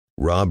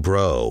Rob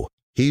Breaux.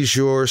 He's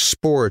your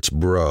sports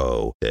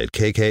bro at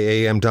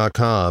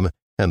KKAM.com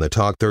and the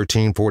Talk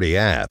 1340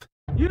 app.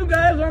 You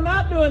guys are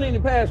not doing any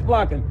pass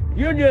blocking.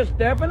 You're just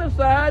stepping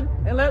aside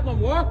and letting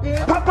them walk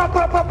in. Pop, pop,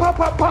 pop, pop, pop,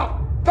 pop,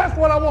 pop. That's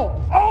what I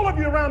want. All of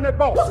you around that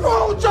ball. What's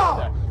wrong with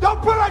y'all? Y'all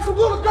play like some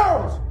little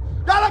girls.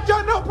 Y'all like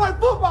y'all never played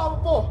football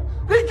before.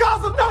 These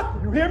guys are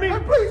nothing. You hear me? They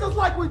bleed just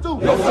like we do.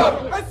 Yes,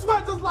 sir. They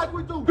sweat just like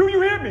we do. Do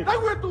you hear me? They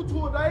went through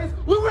 2 days.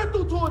 We went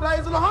through 2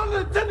 days in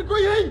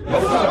 110-degree heat.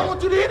 Yes, sir. I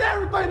want you to hit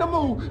everything to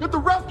move. If the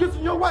ref gets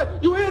in your way,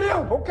 you hit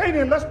him. Okay,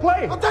 then, let's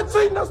play. But they're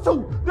cheating us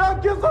too. They're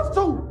against us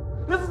too.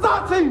 This is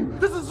our team.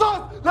 This is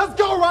us. Let's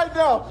go right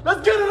now.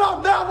 Let's get it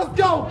up now. Let's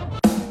go.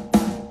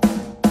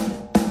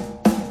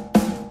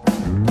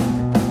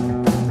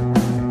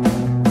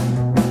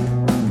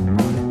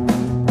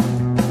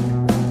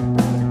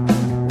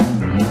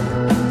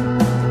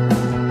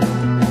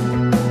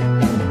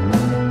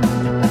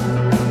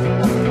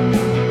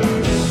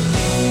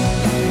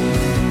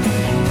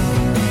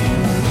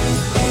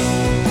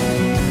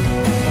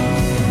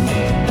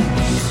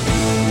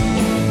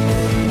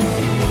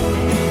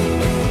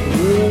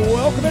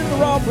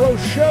 Rob Breaux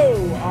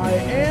Show. I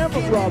am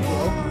Rob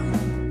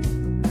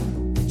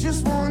Breaux.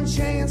 Just one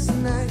chance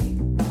tonight.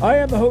 I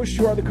am the host.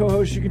 You are the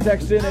co-host. You can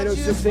text in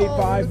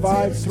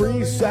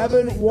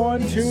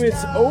 806-855-3712.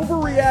 It's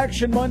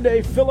Overreaction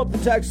Monday. Fill up the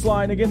text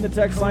line. Again, the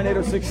text line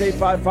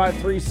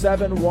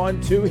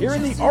 806-855-3712. Here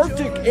in the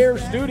Arctic Air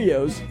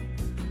Studios,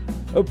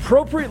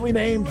 appropriately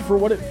named for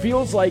what it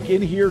feels like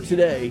in here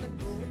today.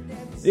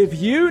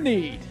 If you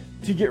need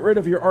to get rid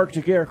of your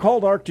Arctic Air,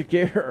 call Arctic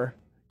Air.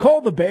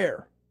 Call the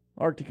Bear.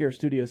 Arctic Air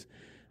Studios.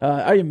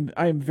 I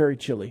am very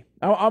chilly.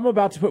 I'm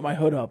about to put my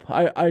hood up.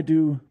 I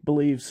do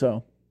believe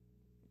so.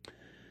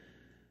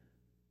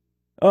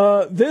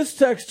 This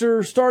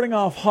texter starting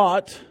off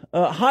hot.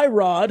 Hi,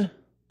 Rod.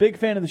 Big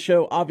fan of the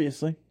show,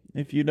 obviously,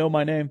 if you know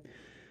my name.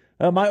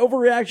 My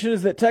overreaction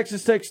is that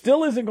Texas Tech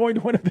still isn't going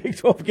to win a Big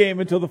 12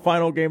 game until the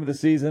final game of the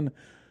season.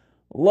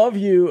 Love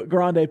you,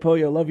 Grande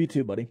Pollo. Love you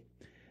too, buddy.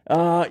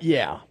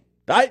 Yeah.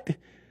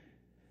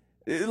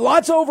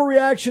 Lots of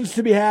overreactions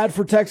to be had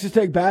for Texas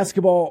Tech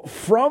basketball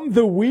from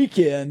the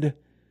weekend.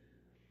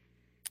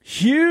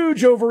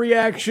 Huge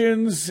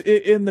overreactions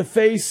in the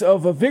face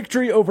of a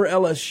victory over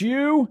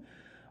LSU.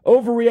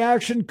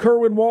 Overreaction,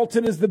 Kerwin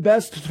Walton is the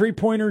best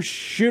three-pointer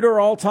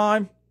shooter all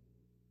time.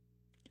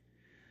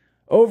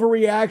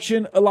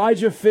 Overreaction,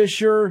 Elijah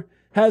Fisher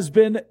has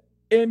been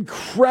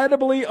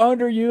incredibly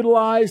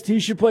underutilized. He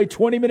should play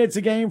 20 minutes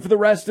a game for the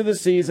rest of the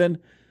season.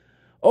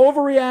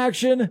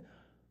 Overreaction,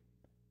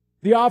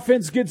 the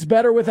offense gets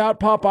better without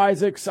Pop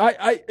Isaacs.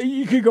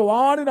 You could go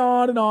on and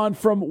on and on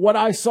from what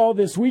I saw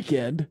this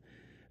weekend.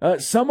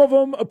 Some of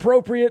them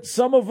appropriate,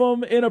 some of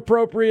them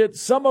inappropriate,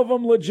 some of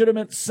them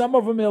legitimate, some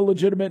of them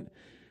illegitimate,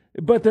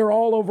 but they're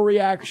all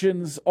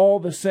overreactions all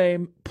the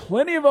same.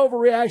 Plenty of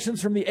overreactions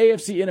from the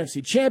AFC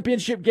NFC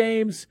championship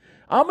games.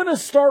 I'm going to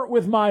start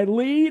with my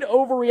lead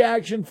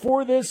overreaction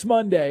for this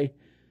Monday,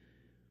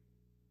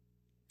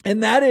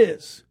 and that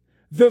is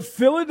the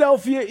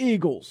Philadelphia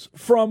Eagles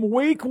from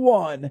week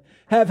one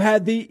have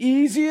had the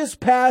easiest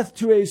path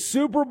to a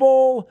Super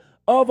Bowl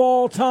of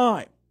all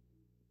time.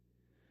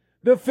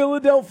 The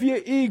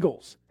Philadelphia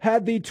Eagles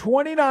had the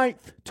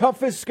 29th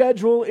toughest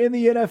schedule in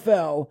the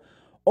NFL,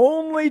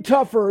 only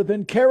tougher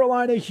than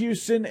Carolina,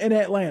 Houston, and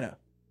Atlanta.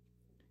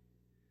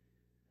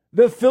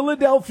 The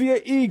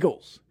Philadelphia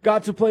Eagles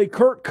got to play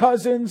Kirk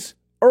Cousins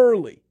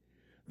early.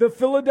 The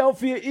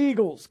Philadelphia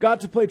Eagles got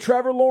to play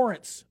Trevor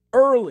Lawrence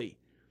early.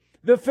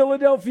 The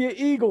Philadelphia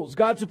Eagles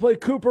got to play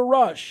Cooper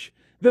Rush.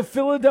 The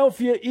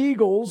Philadelphia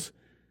Eagles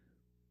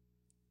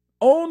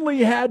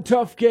only had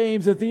tough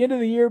games at the end of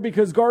the year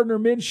because Gardner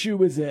Minshew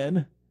was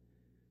in.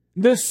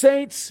 The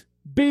Saints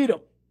beat them.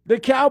 The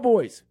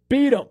Cowboys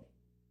beat them.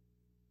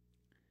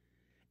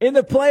 In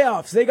the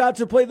playoffs, they got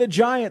to play the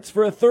Giants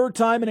for a third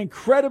time, an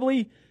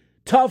incredibly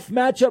tough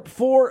matchup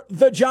for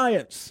the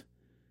Giants.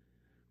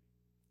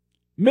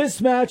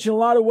 Mismatch in a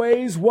lot of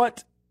ways.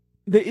 What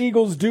the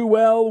Eagles do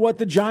well, what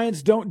the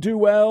Giants don't do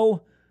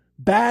well.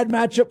 Bad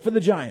matchup for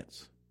the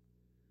Giants.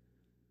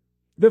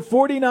 The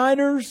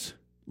 49ers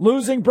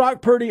losing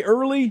Brock Purdy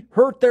early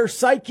hurt their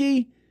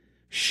psyche.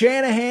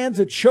 Shanahan's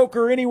a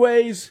choker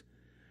anyways.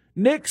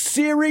 Nick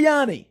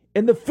Sirianni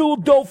and the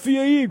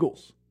Philadelphia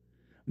Eagles.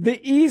 The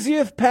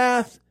easiest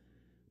path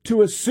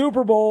to a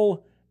Super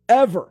Bowl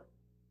ever.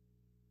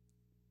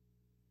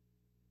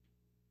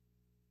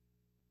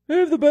 They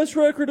have the best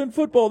record in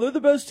football. They're the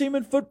best team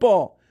in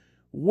football.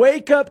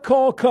 Wake-up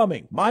call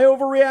coming. My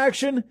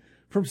overreaction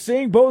from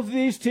seeing both of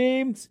these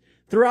teams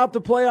throughout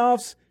the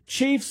playoffs,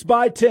 Chiefs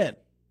by 10.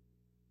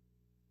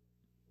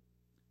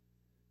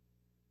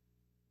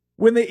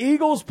 When the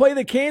Eagles play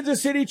the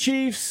Kansas City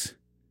Chiefs,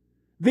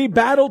 the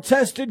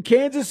battle-tested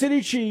Kansas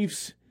City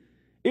Chiefs,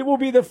 it will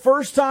be the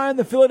first time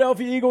the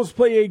Philadelphia Eagles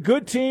play a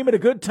good team at a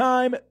good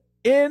time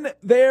in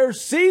their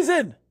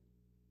season.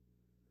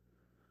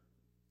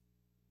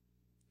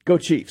 Go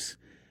Chiefs.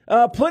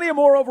 Plenty of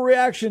more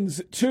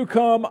overreactions to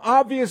come.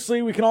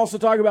 Obviously, we can also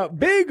talk about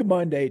Big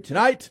Monday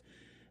tonight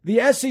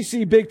the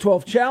SEC Big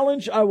 12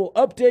 Challenge. I will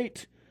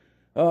update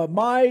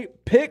my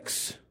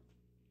picks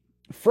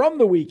from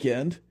the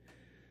weekend.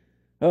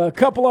 A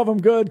couple of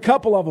them good,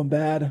 couple of them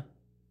bad.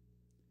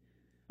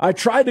 I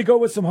tried to go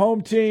with some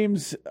home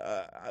teams.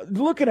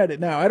 Looking at it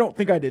now, I don't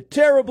think I did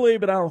terribly,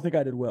 but I don't think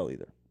I did well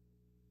either.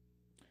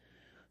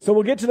 So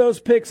we'll get to those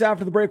picks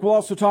after the break. We'll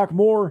also talk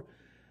more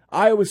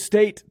Iowa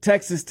State,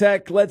 Texas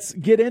Tech. Let's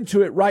get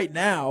into it right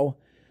now.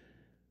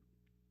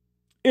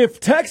 If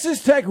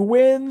Texas Tech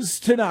wins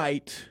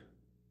tonight,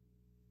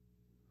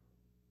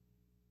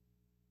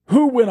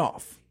 who went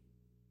off?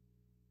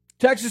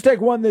 Texas Tech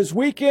won this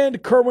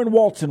weekend. Kerwin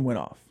Walton went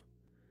off.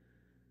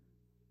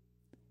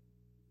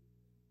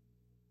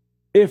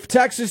 If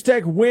Texas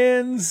Tech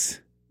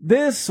wins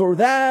this or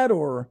that,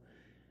 or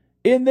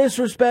in this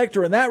respect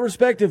or in that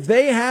respect, if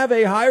they have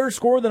a higher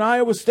score than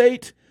Iowa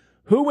State,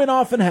 who went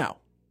off and how?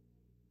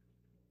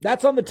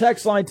 That's on the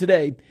text line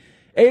today.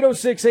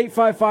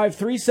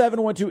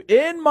 806-855-3712.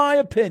 In my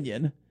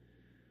opinion,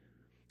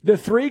 the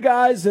three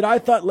guys that I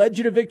thought led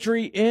you to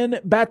victory in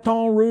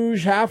Baton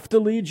Rouge have to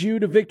lead you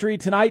to victory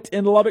tonight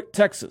in Lubbock,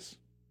 Texas.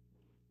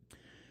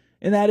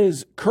 And that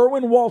is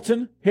Kerwin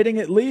Walton hitting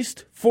at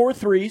least 4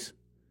 threes.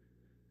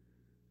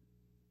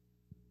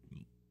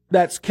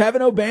 That's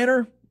Kevin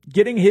O'Banner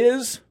getting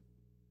his.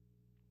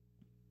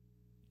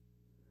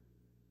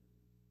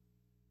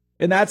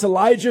 And that's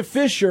Elijah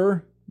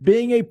Fisher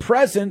being a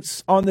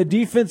presence on the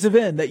defensive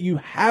end that you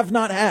have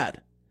not had.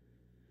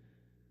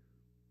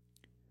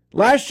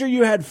 Last year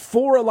you had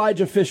 4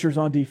 Elijah Fishers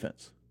on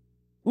defense.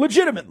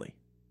 Legitimately.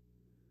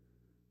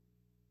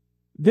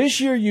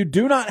 This year you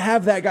do not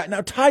have that guy.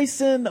 Now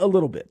Tyson, a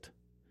little bit.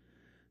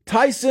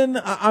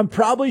 Tyson, I'm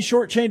probably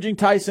shortchanging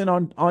Tyson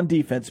on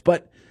defense,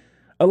 but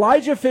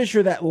Elijah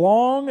Fisher, that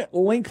long,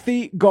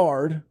 lengthy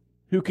guard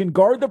who can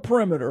guard the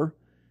perimeter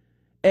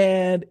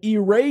and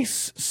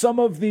erase some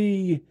of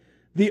the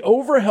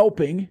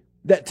overhelping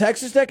that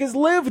Texas Tech has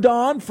lived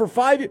on for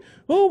 5 years.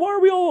 Oh, why are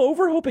we all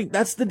overhelping?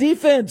 That's the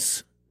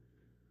defense.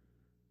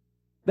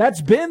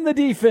 That's been the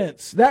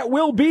defense. That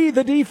will be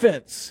the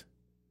defense.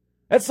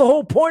 That's the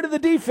whole point of the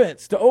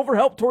defense, to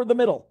overhelp toward the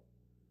middle.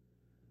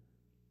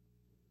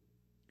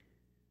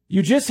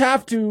 You just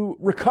have to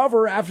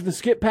recover after the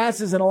skip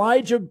passes, and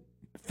Elijah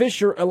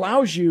Fisher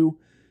allows you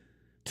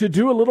to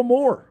do a little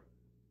more.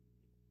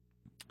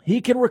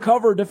 He can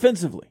recover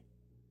defensively.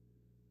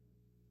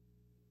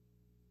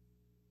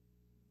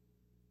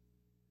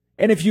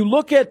 And if you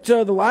look at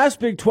the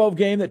last Big 12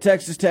 game that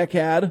Texas Tech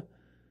had,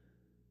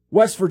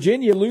 West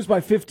Virginia lose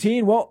by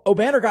 15. Well,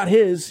 O'Banner got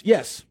his.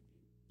 Yes.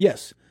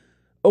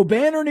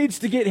 O'Banner needs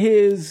to get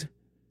his,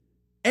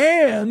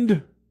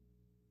 and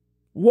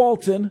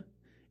Walton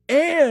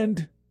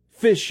and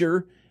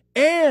Fisher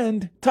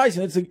and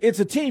Tyson. It's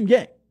a team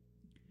game.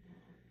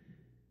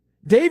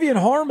 Davian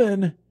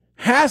Harmon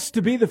has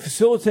to be the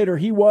facilitator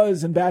he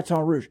was in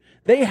Baton Rouge.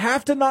 They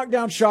have to knock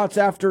down shots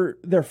after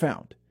they're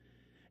found.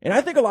 And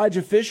I think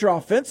Elijah Fisher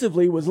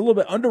offensively was a little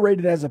bit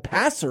underrated as a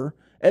passer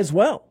as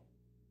well.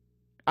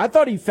 I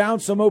thought he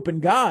found some open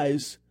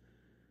guys,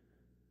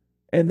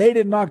 and they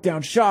didn't knock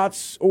down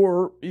shots,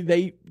 or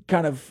they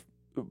kind of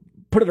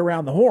put it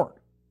around the horn.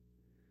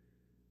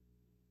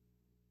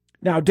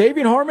 Now,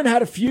 Davian Harmon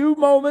had a few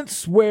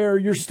moments where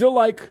you're still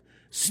like,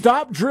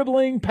 stop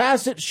dribbling,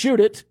 pass it,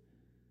 shoot it.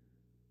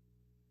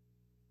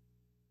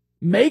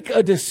 Make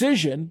a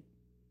decision.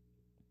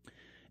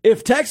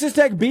 If Texas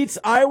Tech beats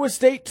Iowa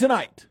State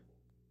tonight,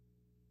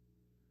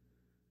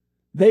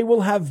 they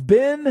will have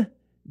been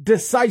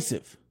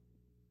decisive.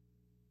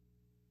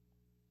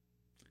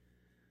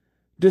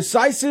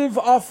 Decisive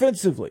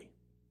offensively.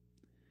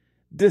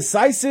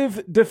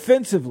 Decisive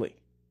defensively.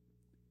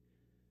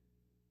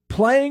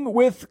 Playing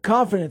with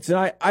confidence.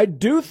 And I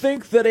do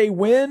think that a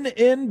win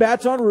in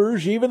Baton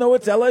Rouge, even though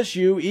it's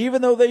LSU,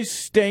 even though they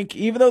stink,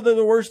 even though they're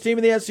the worst team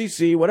in the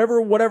SEC,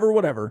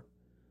 whatever.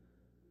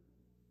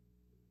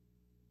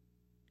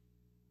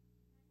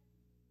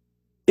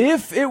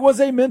 If it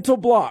was a mental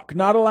block,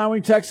 not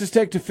allowing Texas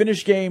Tech to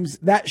finish games,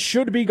 that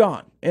should be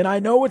gone. And I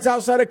know it's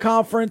outside of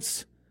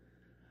conference.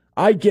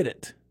 I get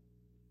it.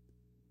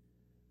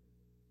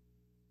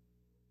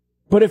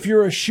 But if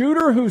you're a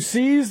shooter who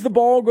sees the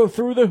ball go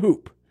through the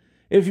hoop,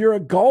 if you're a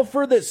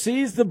golfer that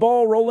sees the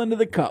ball roll into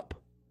the cup,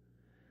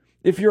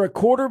 if you're a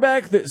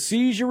quarterback that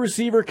sees your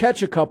receiver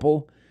catch a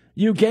couple,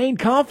 you gain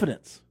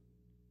confidence.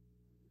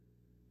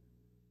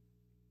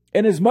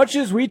 And as much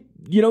as we,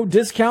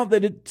 discount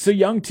that it's a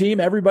young team,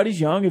 everybody's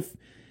young.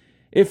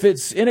 If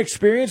it's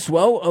inexperienced,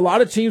 well, a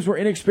lot of teams were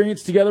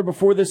inexperienced together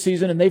before this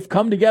season, and they've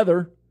come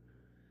together.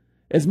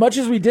 As much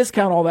as we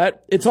discount all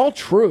that, it's all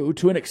true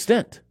to an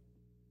extent.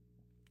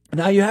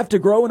 Now you have to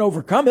grow and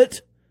overcome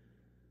it.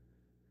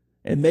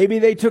 And maybe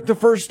they took the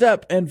first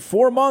step. And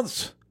 4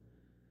 months,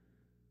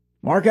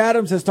 Mark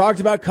Adams has talked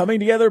about coming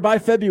together by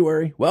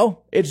February.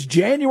 Well, it's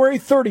January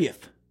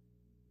 30th.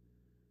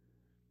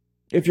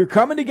 If you're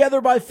coming together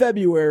by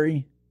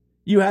February,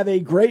 you have a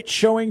great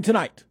showing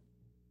tonight.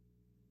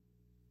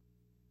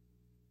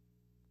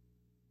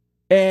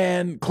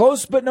 And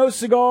close but no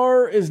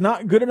cigar is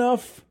not good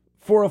enough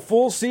for a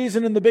full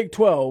season in the Big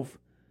 12.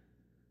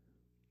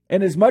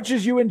 And as much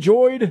as you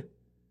enjoyed,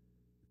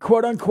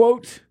 quote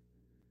unquote,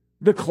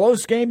 the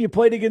close game you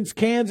played against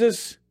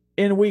Kansas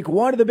in week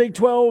 1 of the Big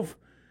 12,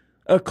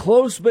 a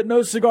close but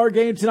no cigar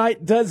game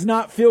tonight does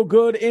not feel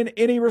good in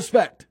any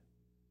respect.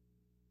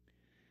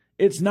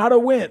 It's not a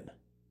win.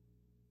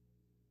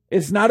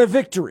 It's not a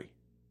victory,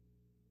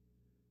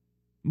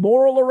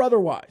 moral or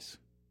otherwise.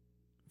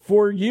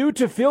 For you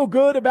to feel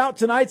good about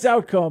tonight's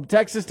outcome,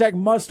 Texas Tech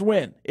must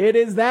win. It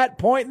is that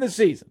point in the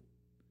season.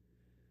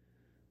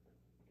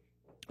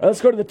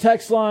 Let's go to the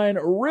text line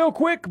real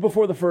quick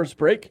before the first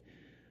break.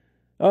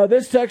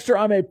 This texter,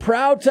 I'm a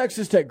proud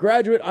Texas Tech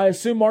graduate. I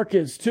assume Mark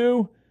is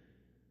too.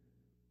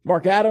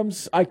 Mark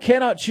Adams, I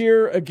cannot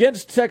cheer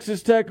against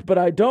Texas Tech, but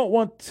I don't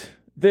want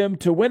them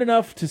to win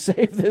enough to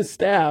save this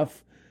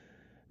staff.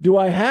 Do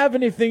I have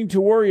anything to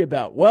worry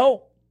about?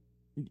 Well,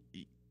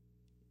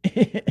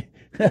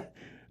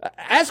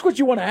 ask what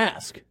you want to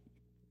ask.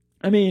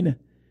 I mean,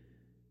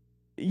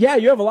 yeah,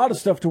 you have a lot of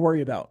stuff to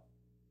worry about.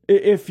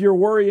 If your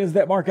worry is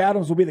that Mark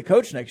Adams will be the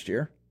coach next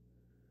year.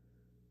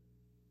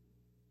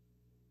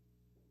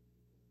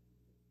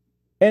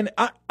 And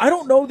I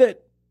don't know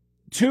that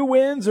 2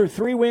 wins or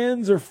 3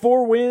 wins or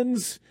 4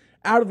 wins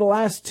out of the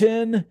last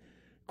 10,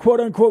 quote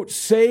unquote,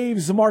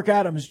 saves Mark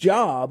Adams'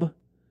 job.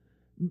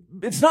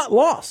 It's not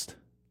lost.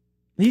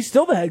 He's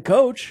still the head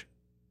coach.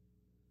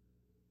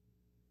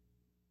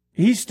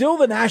 He's still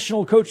the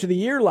National Coach of the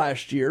Year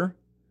last year.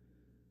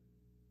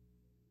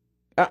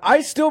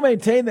 I still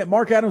maintain that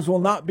Mark Adams will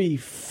not be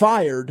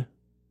fired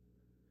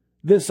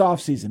this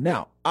offseason.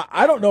 Now,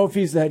 I don't know if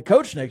he's the head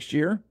coach next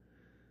year.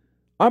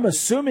 I'm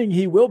assuming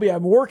he will be.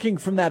 I'm working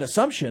from that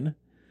assumption.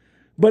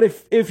 But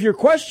if your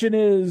question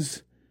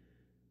is,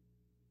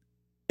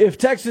 if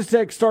Texas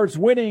Tech starts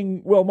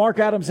winning, will Mark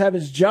Adams have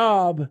his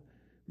job?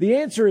 The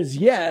answer is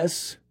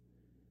yes.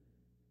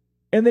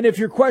 And then if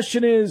your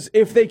question is,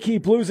 if they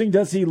keep losing,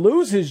 does he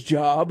lose his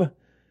job?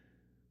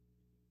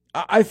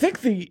 I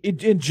think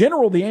in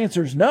general, the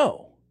answer is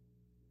no.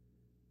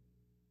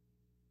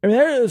 I mean,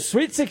 they're a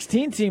Sweet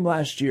 16 team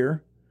last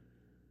year.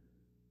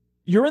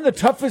 You're in the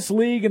toughest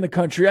league in the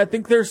country. I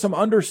think there's some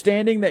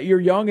understanding that you're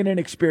young and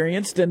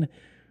inexperienced, and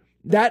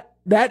that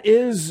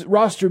is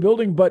roster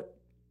building, but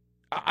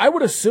I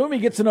would assume he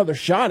gets another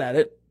shot at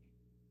it.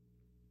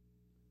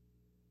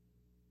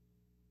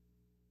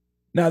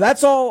 Now,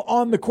 that's all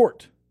on the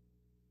court.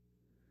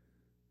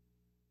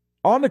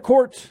 On the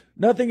court,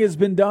 nothing has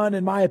been done,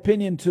 in my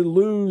opinion, to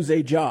lose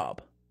a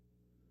job.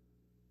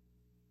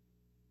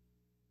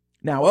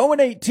 Now,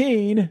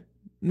 0-18,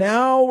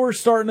 now we're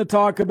starting to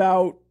talk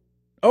about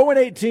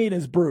 0-18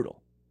 is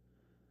brutal.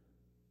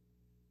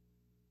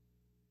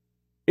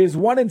 Is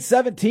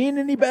 1-17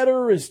 any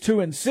better? Is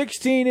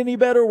 2-16 any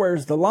better?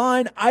 Where's the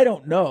line? I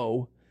don't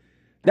know.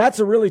 That's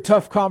a really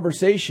tough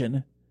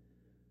conversation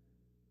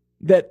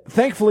that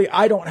thankfully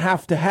I don't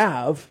have to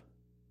have.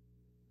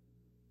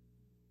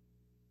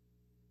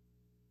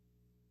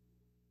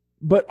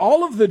 But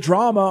all of the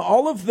drama,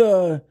 all of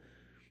the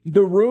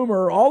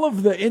rumor, all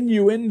of the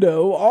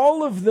innuendo,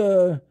 all of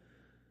the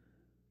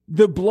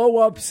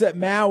blow-ups at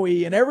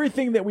Maui and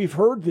everything that we've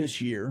heard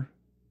this year,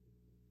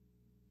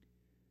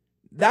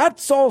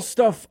 that's all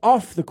stuff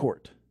off the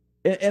court.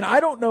 And I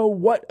don't know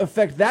what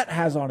effect that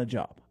has on a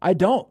job. I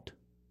don't.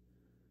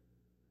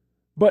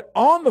 But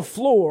on the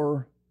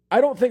floor, I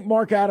don't think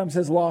Mark Adams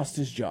has lost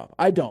his job.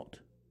 I don't.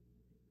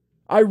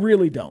 I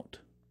really don't.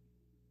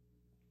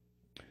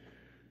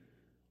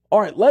 All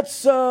right,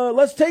 let's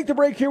take the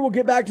break here. We'll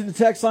get back to the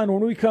text line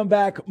when we come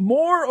back.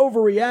 More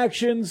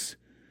overreactions,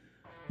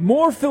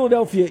 more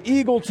Philadelphia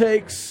Eagle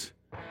takes,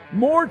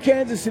 more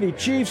Kansas City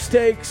Chiefs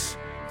takes,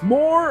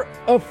 more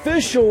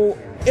official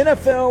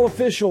NFL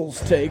officials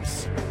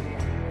takes.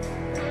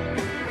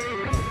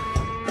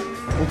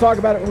 We'll talk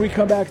about it when we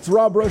come back. It's the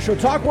Rob Breaux Show.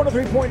 Talk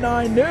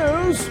 103.9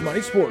 News,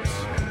 Money Sports.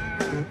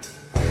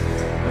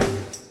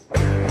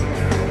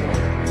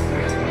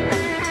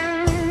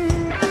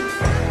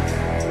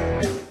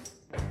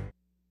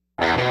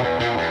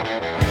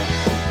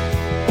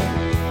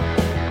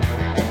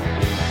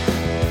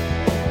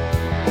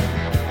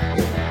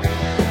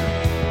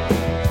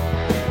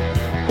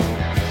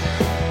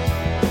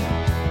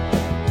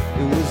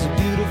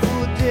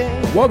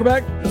 Welcome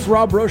back. It's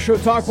Rob Breaux Show.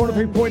 Talk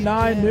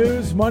 103.9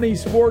 News, Money,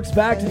 Sports.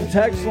 Back to the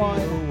text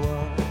line.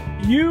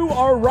 You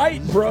are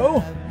right,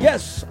 bro.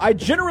 Yes, I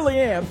generally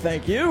am.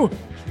 Thank you.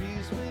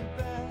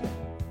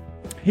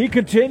 He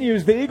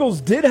continues. The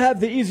Eagles did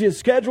have the easiest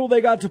schedule. They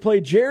got to play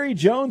Jerry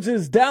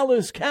Jones's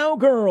Dallas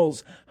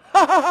Cowgirls.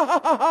 Ha ha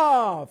ha ha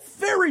ha.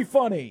 Very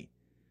funny.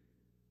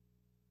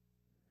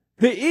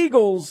 The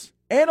Eagles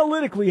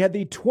analytically had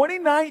the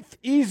 29th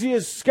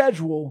easiest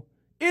schedule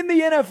in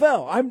the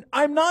NFL.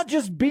 I'm not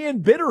just being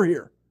bitter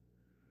here.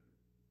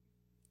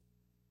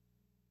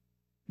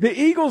 The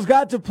Eagles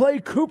got to play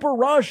Cooper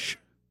Rush.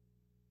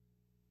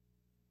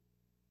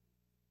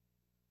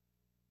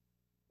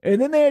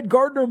 And then they had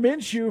Gardner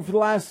Minshew for the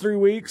last 3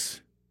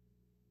 weeks.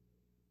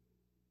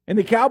 And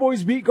the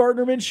Cowboys beat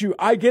Gardner Minshew.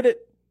 I get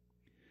it.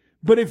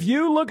 But if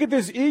you look at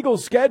this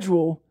Eagles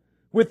schedule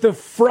with the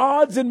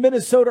frauds in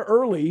Minnesota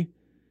early,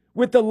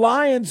 with the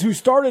Lions who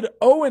started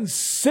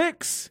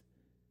 0-6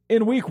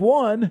 in week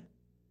 1,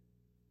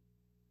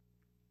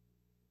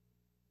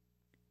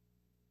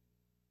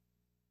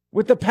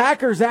 with the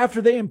Packers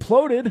after they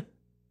imploded,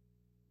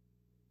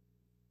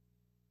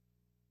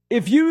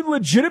 if you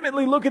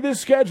legitimately look at this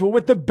schedule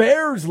with the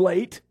Bears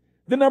late,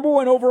 the number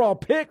 1 overall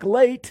pick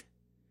late,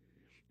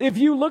 if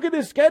you look at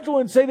this schedule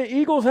and say the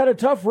Eagles had a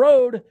tough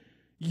road,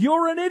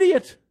 you're an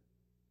idiot.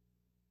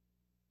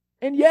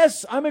 And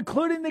yes, I'm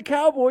including the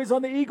Cowboys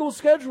on the Eagles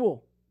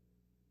schedule.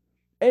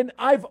 And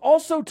I've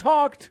also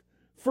talked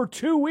for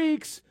 2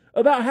 weeks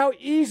about how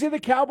easy the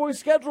Cowboys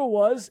schedule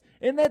was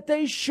and that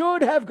they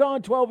should have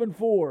gone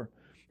 12-4.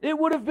 It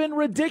would have been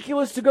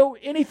ridiculous to go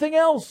anything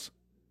else.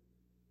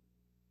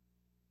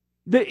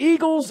 The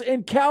Eagles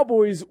and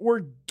Cowboys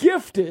were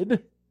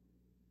gifted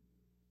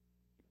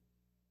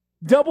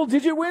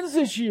double-digit wins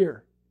this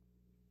year.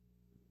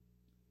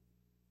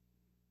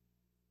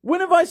 When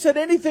have I said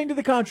anything to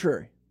the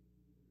contrary?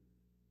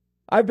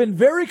 I've been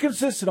very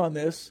consistent on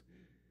this.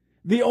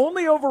 The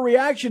only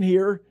overreaction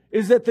here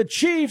is that the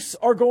Chiefs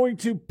are going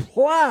to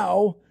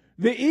plow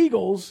the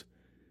Eagles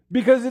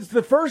because it's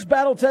the first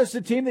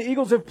battle-tested team the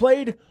Eagles have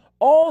played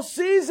all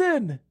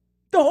season,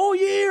 the whole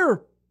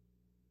year.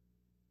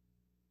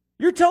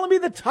 You're telling me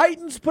the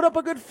Titans put up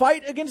a good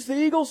fight against the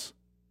Eagles?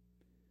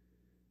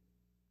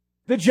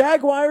 The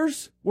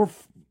Jaguars were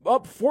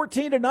up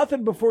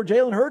 14-0 before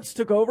Jalen Hurts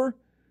took over.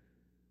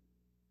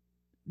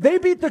 They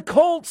beat the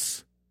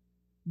Colts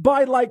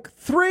by like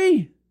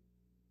 3.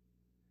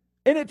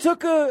 And it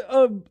took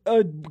a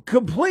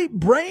complete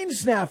brain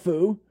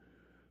snafu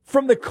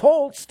from the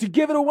Colts to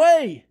give it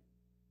away.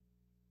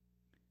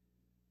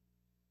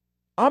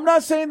 I'm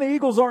not saying the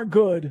Eagles aren't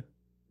good,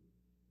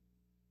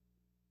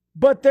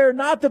 but they're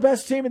not the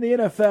best team in the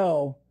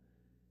NFL.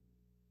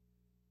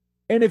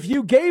 And if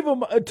you gave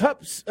them a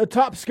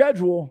top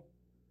schedule,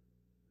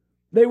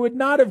 they would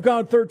not have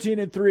gone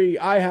 13-3.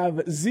 I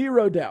have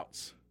zero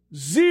doubts.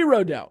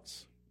 Zero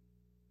doubts.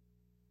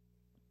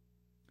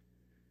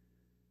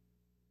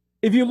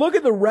 If you look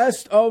at the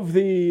rest of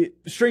the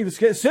strength of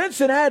schedule,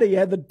 Cincinnati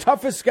had the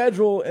toughest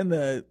schedule in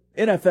the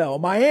NFL.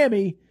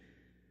 Miami,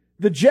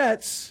 the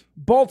Jets,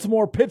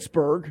 Baltimore,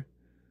 Pittsburgh,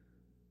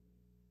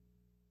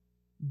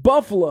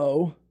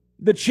 Buffalo,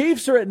 the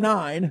Chiefs are at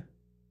 9.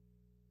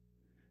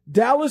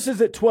 Dallas is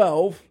at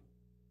 12,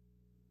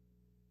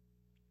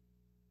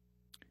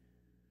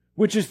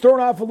 which is thrown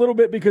off a little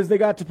bit because they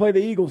got to play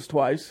the Eagles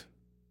twice,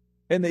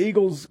 and the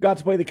Eagles got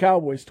to play the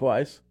Cowboys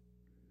twice.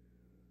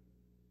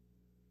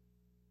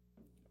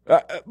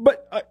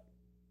 But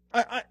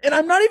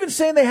I'm not even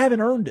saying they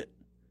haven't earned it.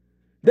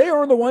 They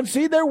earned the 1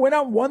 seed. They went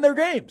out and won their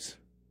games.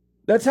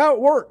 That's how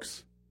it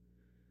works.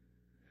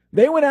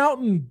 They went out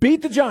and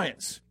beat the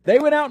Giants. They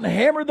went out and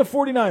hammered the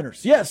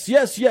 49ers.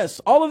 Yes.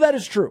 All of that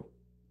is true.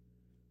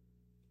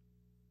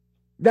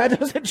 That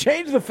doesn't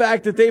change the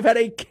fact that they've had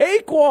a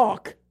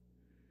cakewalk.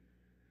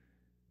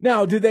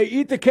 Now, did they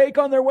eat the cake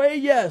on their way?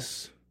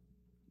 Yes.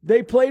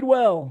 They played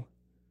well.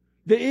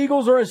 The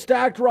Eagles are a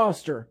stacked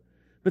roster,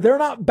 but they're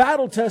not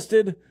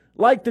battle-tested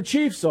like the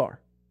Chiefs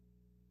are.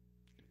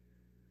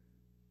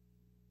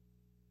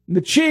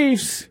 The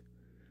Chiefs,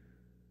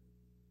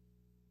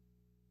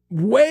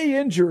 way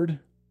injured,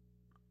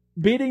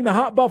 beating the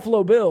hot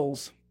Buffalo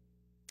Bills.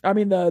 I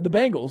mean, the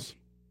Bengals.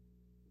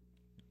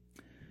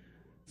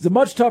 It's a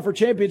much tougher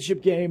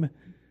championship game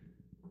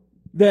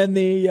than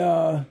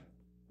the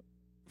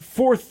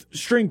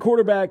fourth-string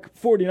quarterback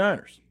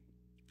 49ers.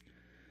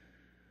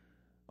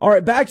 All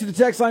right, back to the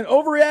text line.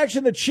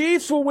 Overreaction, the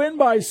Chiefs will win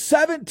by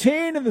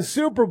 17 in the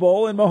Super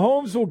Bowl, and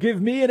Mahomes will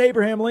give me and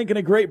Abraham Lincoln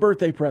a great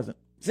birthday present.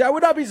 See, I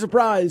would not be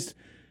surprised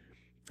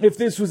if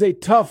this was a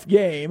tough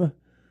game,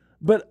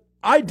 but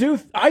I do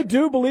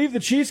believe the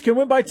Chiefs can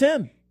win by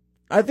 10.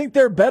 I think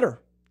they're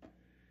better.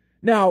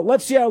 Now,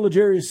 let's see how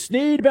L'Jarius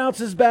Sneed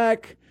bounces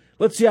back.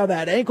 Let's see how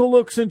that ankle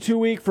looks in 2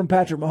 weeks from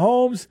Patrick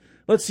Mahomes.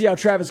 Let's see how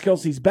Travis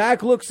Kelce's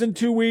back looks in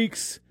 2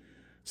 weeks.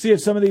 See if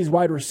some of these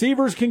wide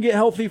receivers can get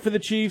healthy for the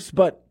Chiefs,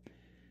 but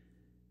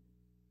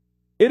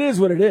it is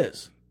what it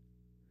is.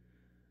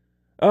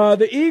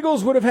 The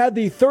Eagles would have had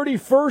the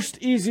 31st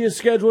easiest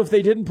schedule if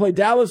they didn't play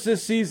Dallas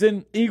this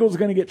season. Eagles are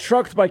going to get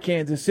trucked by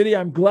Kansas City.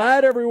 I'm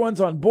glad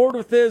everyone's on board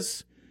with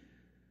this.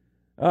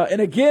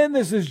 And again,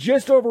 this is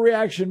just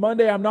Overreaction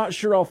Monday. I'm not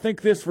sure I'll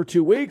think this for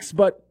 2 weeks,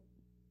 but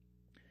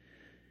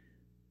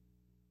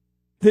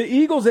the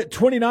Eagles at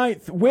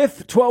 29th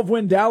with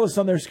 12-win Dallas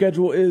on their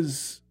schedule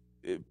is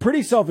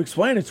pretty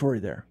self-explanatory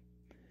there.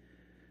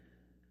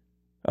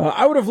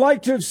 I would have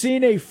liked to have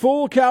seen a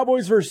full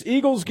Cowboys versus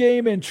Eagles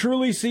game and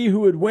truly see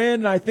who would win.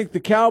 And I think the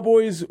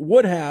Cowboys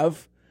would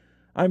have.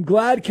 I'm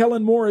glad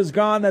Kellen Moore is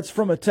gone. That's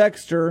from a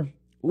texter.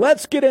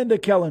 Let's get into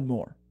Kellen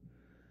Moore.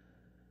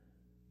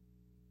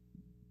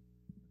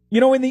 You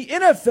know, in the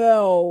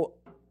NFL,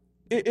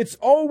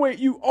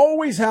 you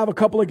always have a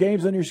couple of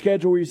games on your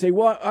schedule where you say,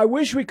 well, I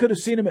wish we could have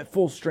seen him at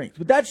full strength.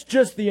 But that's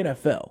just the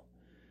NFL.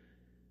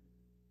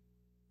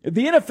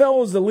 the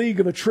NFL is the league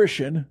of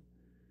attrition.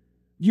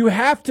 You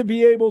have to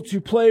be able to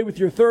play with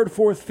your third,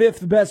 fourth,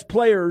 fifth best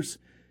players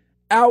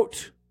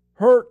out,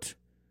 hurt,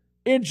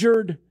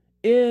 injured,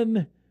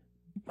 in,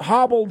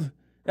 hobbled.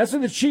 That's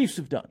what the Chiefs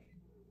have done.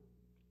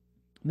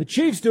 The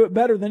Chiefs do it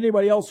better than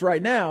anybody else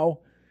right now.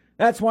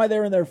 That's why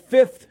they're in their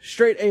fifth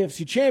straight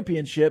AFC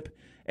championship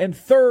and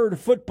third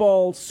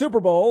football Super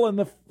Bowl in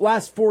the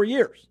last 4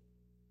 years.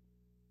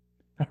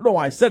 I don't know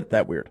why I said it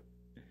that weird.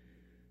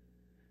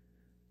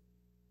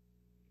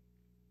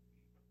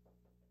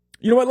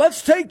 You know what?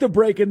 Let's take the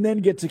break and then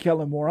get to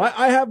Kellen Moore.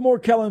 I have more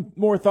Kellen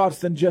Moore thoughts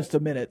than just a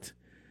minute.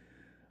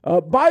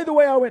 By the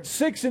way, I went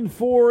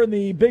 6-4 in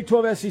the Big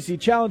 12 SEC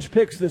Challenge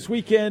picks this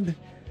weekend.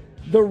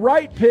 The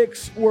right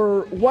picks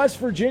were West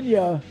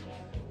Virginia,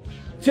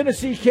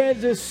 Tennessee,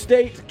 Kansas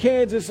State,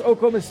 Kansas,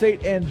 Oklahoma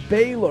State, and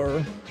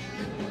Baylor.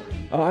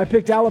 I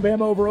picked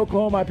Alabama over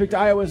Oklahoma. I picked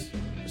Iowa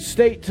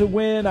State to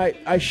win.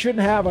 I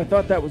shouldn't have. I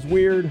thought that was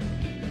weird.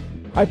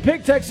 I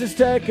picked Texas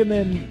Tech and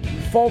then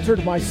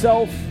faltered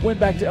myself. Went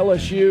back to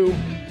LSU.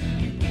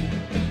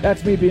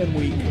 That's me being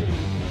weak.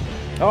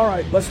 All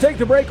right, let's take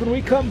the break. When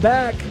we come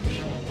back,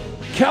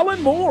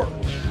 Kellen Moore,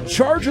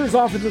 Chargers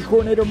offensive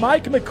coordinator,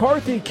 Mike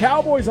McCarthy,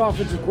 Cowboys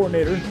offensive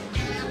coordinator.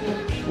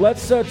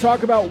 Let's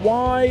talk about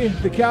why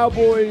the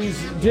Cowboys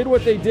did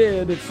what they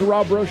did. It's the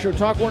Rob Breaux Show,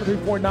 Talk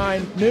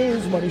 103.9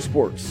 News, Money,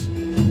 Sports.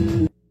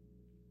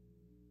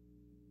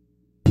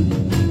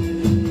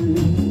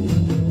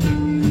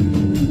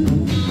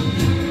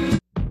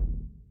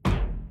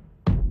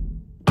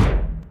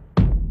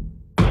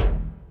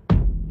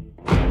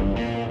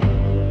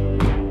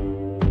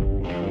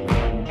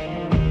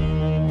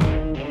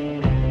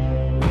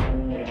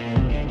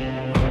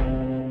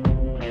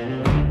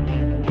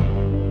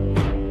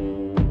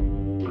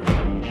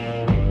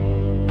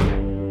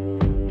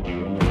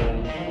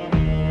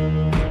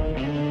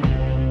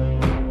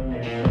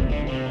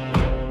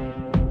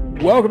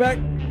 Welcome back.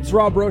 It's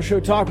Rob Breaux Show,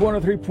 Talk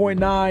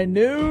 103.9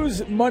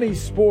 News, Money,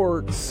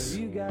 Sports.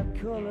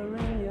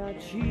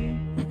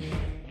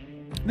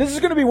 This is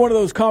going to be one of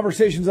those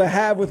conversations I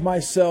have with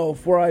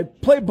myself where I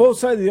play both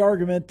sides of the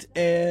argument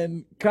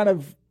and kind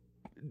of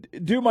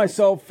do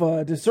myself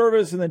a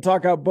disservice and then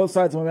talk out both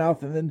sides of my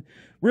mouth and then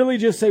really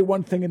just say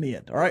one thing in the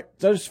end. All right?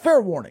 So just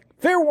fair warning.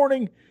 Fair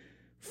warning.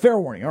 Fair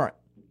warning. All right.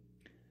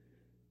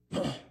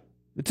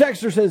 The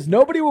texter says,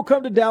 nobody will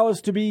come to Dallas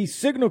to be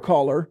signal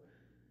caller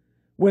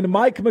when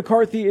Mike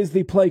McCarthy is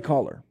the play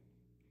caller.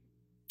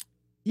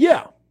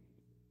 Yeah.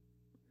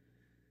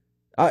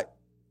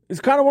 It's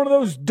kind of one of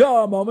those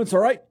duh moments,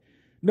 all right?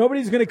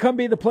 Nobody's going to come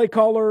be the play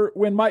caller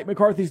when Mike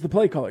McCarthy's the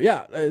play caller.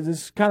 Yeah, this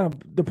is kind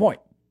of the point.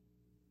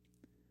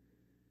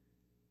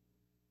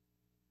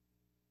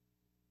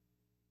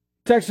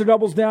 Texter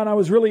doubles down. I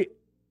was really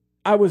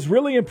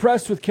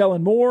impressed with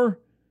Kellen Moore.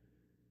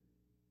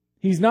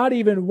 He's not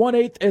even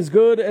 1/8 as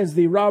good as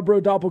the Rob Breaux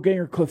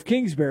doppelganger Cliff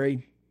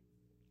Kingsbury.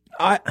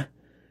 I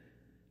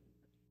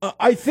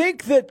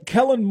think that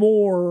Kellen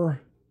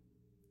Moore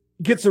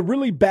gets a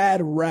really bad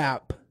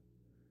rap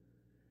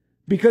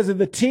because of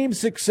the team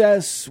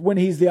success when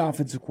he's the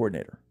offensive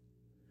coordinator.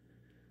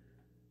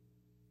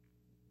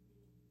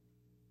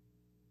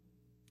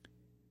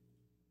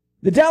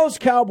 The Dallas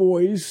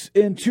Cowboys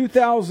in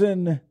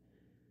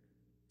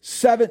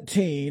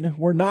 2017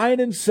 were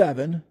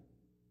 9-7.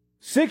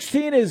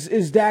 16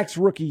 is Dak's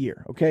rookie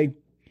year, okay?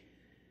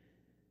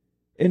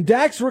 In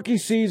Dak's rookie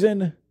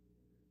season,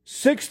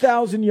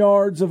 6,000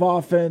 yards of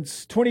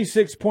offense,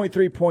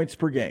 26.3 points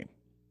per game.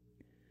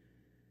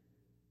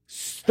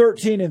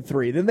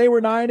 13-3. Then they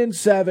were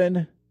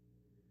 9-7.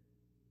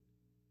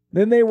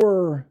 Then they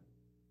were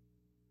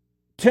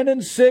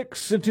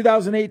 10-6 in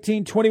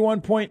 2018,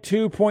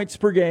 21.2 points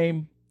per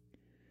game.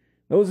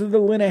 Those are the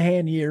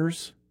Linehan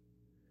years.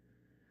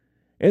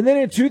 And then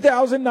in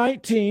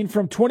 2019,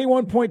 from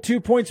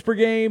 21.2 points per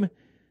game,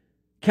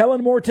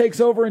 Kellen Moore takes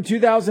over in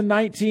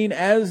 2019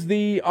 as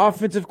the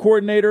offensive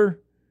coordinator.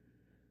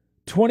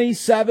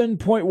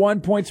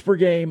 27.1 points per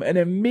game, an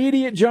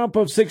immediate jump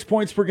of 6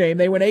 points per game.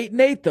 They went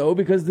 8-8 though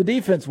because the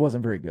defense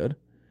wasn't very good.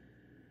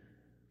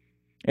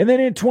 And then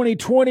in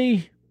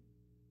 2020,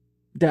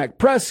 Dak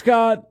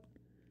Prescott,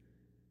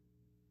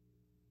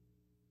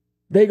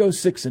 they go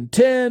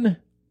 6-10,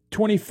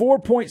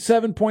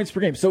 24.7 points per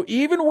game. So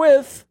even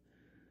with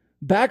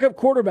backup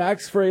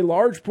quarterbacks for a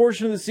large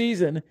portion of the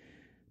season,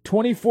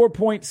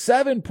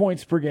 24.7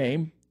 points per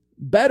game,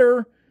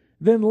 better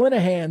than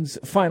Linehan's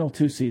final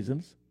 2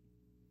 seasons.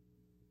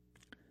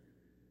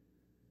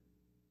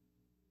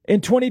 In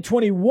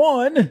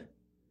 2021,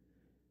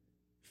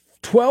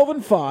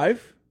 12-5.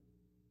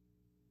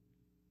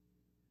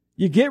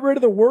 You get rid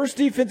of the worst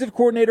defensive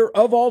coordinator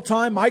of all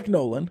time, Mike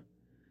Nolan.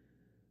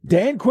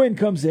 Dan Quinn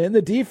comes in.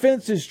 The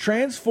defense is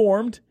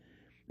transformed,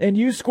 and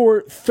you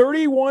score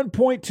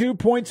 31.2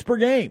 points per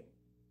game.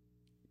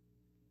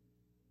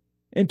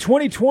 In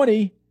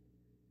 2020,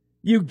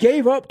 you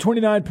gave up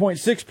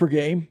 29.6 per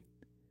game.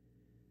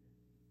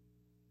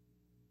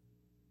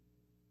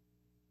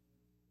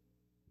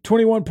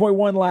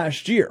 21.1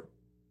 last year.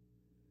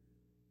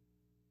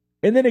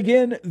 And then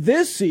again,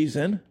 this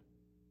season,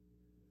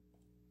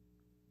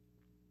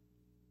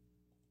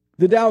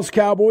 the Dallas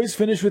Cowboys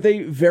finished with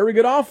a very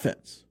good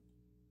offense.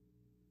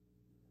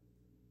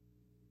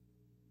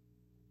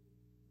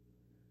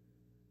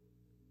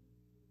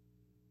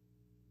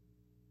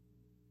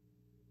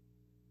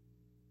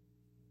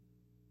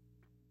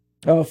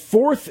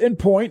 Fourth in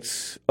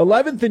points,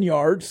 11th in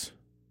yards,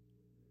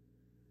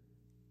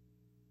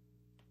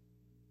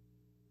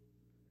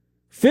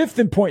 fifth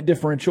in point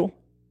differential,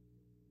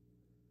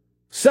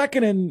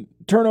 second in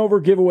turnover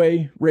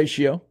giveaway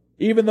ratio,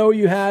 even though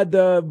you had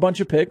a bunch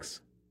of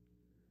picks.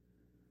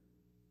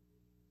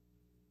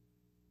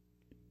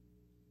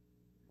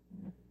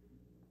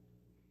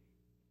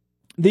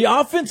 The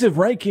offensive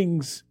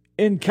rankings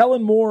in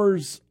Kellen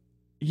Moore's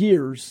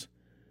years,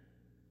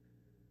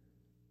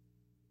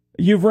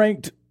 you've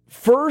ranked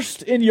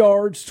first in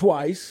yards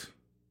twice.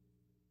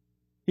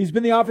 He's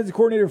been the offensive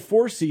coordinator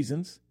 4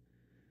 seasons.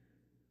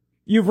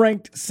 You've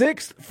ranked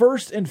 6th,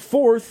 1st, and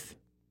 4th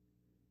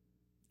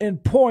in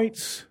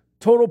points,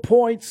 total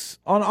points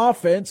on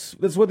offense.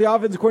 That's what the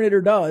offensive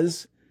coordinator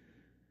does.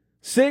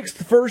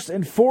 6th, 1st,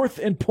 and 4th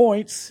in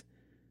points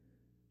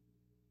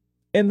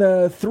in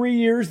the 3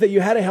 years that you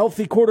had a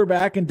healthy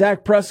quarterback in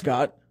Dak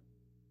Prescott.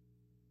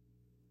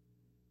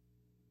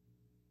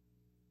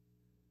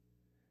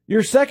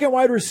 Your second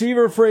wide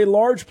receiver for a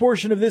large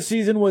portion of this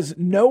season was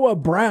Noah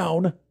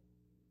Brown.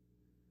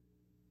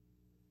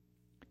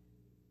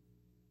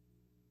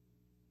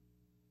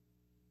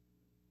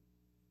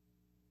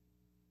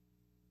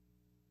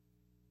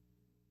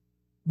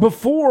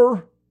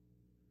 Before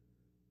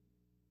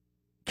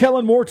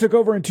Kellen Moore took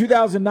over in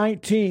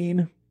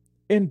 2019,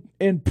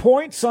 in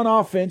points on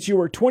offense, you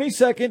were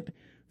 22nd,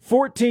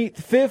 14th,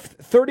 5th,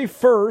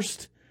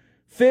 31st,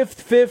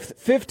 5th, 5th,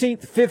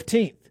 15th,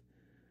 15th.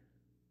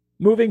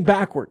 Moving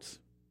backwards.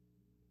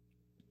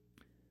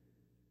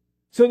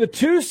 So the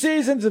 2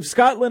 seasons of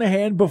Scott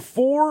Linehan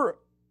before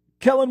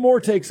Kellen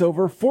Moore takes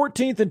over,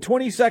 14th and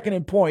 22nd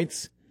in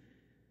points.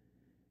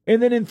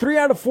 And then in 3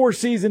 out of 4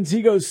 seasons,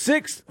 he goes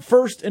 6th,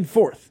 1st, and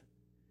 4th.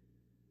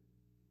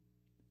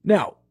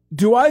 Now,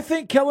 do I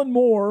think Kellen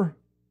Moore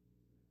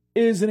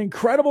is an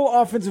incredible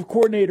offensive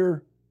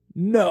coordinator?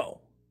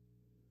 No.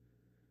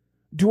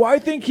 Do I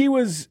think he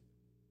was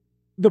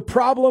the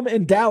problem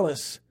in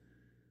Dallas?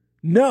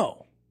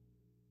 No.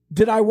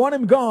 Did I want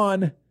him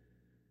gone?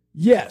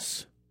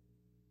 Yes.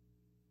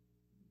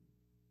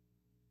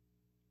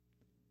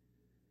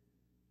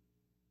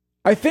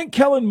 I think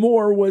Kellen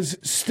Moore was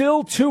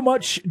still too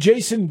much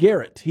Jason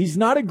Garrett. He's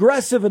not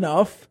aggressive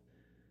enough.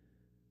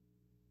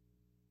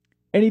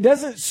 And he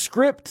doesn't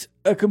script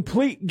a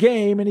complete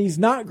game, and he's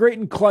not great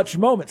in clutch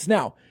moments.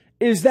 Now,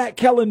 is that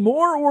Kellen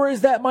Moore or is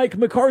that Mike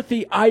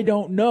McCarthy? I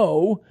don't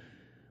know.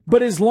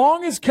 But as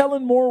long as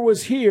Kellen Moore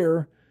was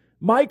here,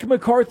 Mike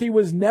McCarthy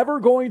was never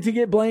going to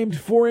get blamed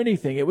for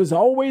anything. It was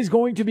always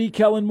going to be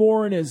Kellen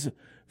Moore and his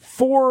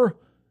 4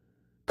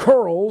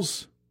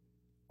 curls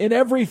in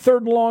every 3rd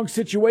and long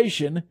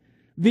situation.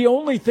 The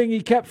only thing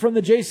he kept from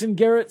the Jason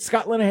Garrett,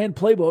 Scott Linehan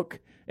playbook,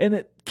 and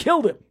it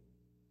killed him.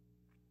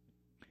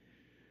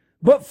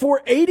 But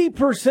for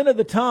 80% of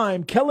the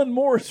time, Kellen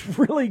Moore is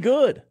really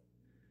good.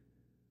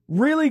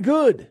 Really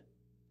good.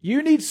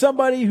 You need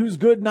somebody who's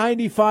good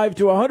 95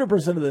 to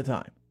 100% of the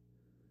time.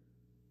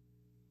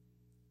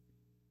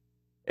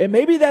 And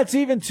maybe that's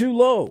even too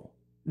low.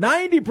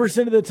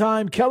 90% of the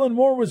time, Kellen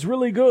Moore was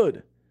really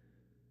good.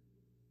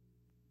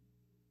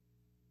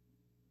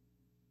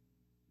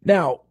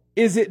 Now,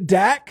 is it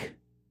Dak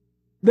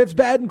that's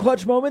bad in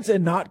clutch moments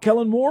and not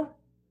Kellen Moore?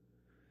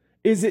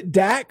 Is it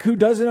Dak who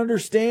doesn't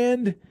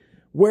understand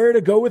where to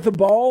go with the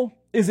ball?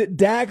 Is it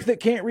Dak that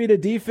can't read a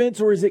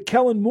defense, or is it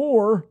Kellen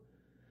Moore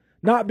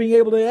not being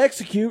able to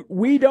execute?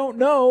 We don't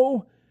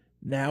know.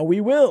 Now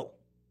we will.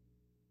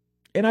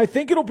 And I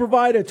think it'll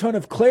provide a ton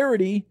of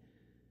clarity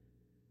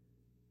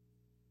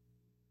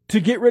to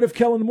get rid of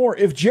Kellen Moore.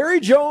 If Jerry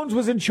Jones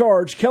was in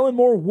charge, Kellen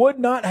Moore would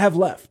not have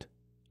left.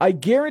 I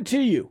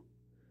guarantee you,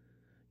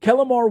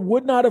 Kellen Moore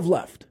would not have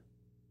left.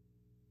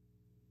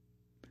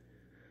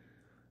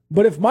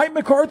 But if Mike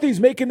McCarthy's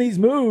making these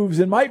moves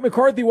and Mike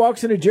McCarthy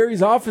walks into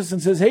Jerry's office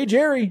and says, "Hey,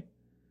 Jerry,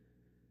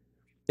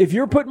 if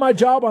you're putting my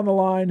job on the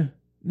line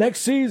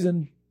next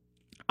season,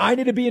 I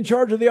need to be in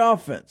charge of the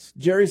offense."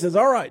 Jerry says,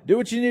 "All right, do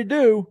what you need to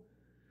do."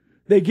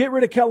 They get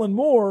rid of Kellen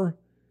Moore.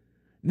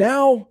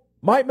 Now,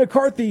 Mike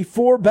McCarthy,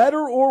 for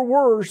better or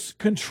worse,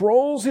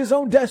 controls his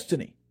own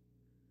destiny.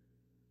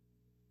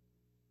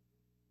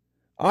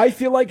 I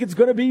feel like it's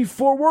going to be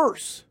for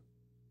worse.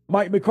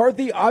 Mike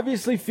McCarthy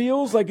obviously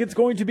feels like it's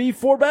going to be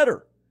for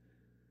better.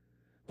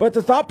 But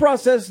the thought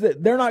process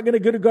that they're not going to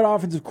get a good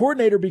offensive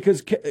coordinator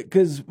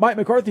because Mike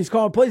McCarthy's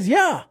calling plays,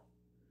 yeah.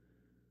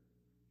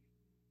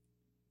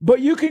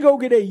 But you can go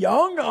get a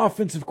young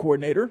offensive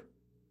coordinator.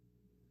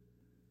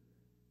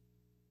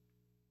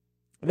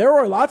 There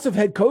are lots of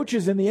head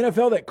coaches in the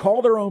NFL that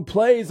call their own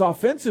plays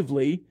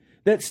offensively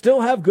that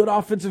still have good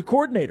offensive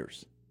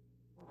coordinators.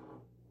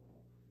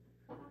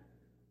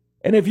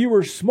 And if you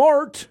were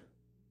smart,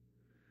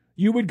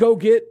 you would go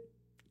get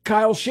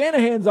Kyle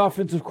Shanahan's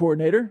offensive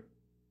coordinator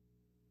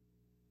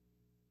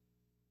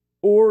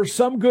or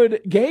some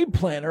good game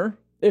planner,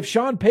 if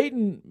Sean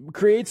Payton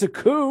creates a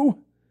coup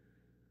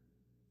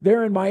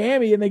there in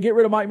Miami and they get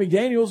rid of Mike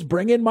McDaniels,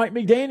 bring in Mike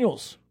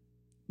McDaniels.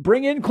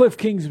 Bring in Cliff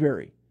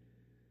Kingsbury.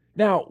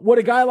 Now, would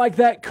a guy like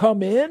that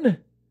come in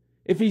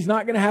if he's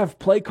not going to have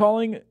play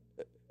calling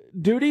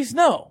duties?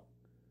 No.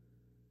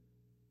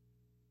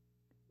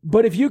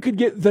 But if you could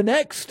get the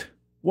next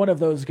one of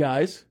those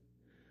guys,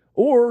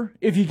 or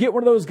if you get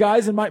one of those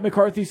guys and Mike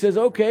McCarthy says,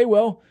 okay,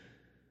 well,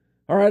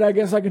 all right, I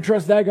guess I can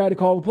trust that guy to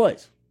call the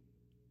plays.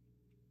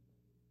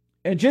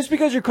 And just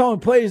because you're calling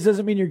plays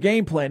doesn't mean you're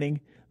game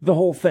planning the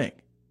whole thing.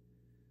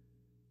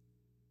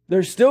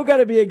 There's still got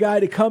to be a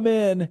guy to come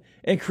in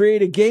and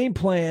create a game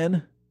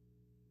plan.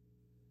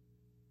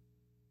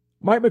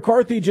 Mike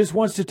McCarthy just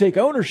wants to take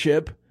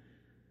ownership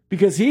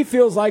because he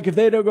feels like if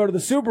they don't go to the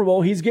Super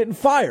Bowl, he's getting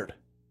fired.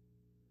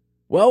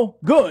 Well,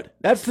 good.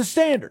 That's the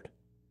standard.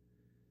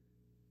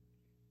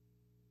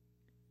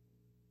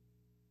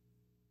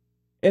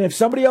 And if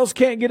somebody else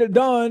can't get it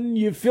done,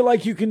 you feel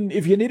like you can,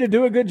 if you need to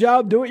do a good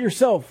job, do it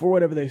yourself, or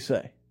whatever they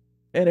say.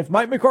 And if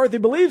Mike McCarthy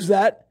believes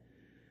that,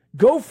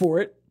 go for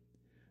it.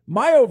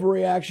 My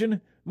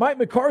overreaction, Mike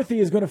McCarthy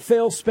is going to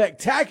fail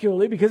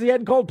spectacularly because he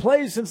hadn't called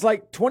plays since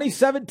like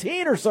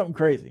 2017 or something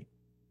crazy.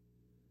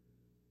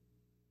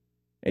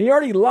 And he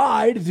already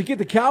lied to get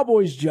the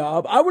Cowboys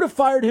job. I would have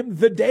fired him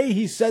the day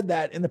he said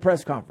that in the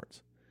press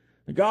conference.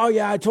 Like, oh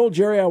yeah, I told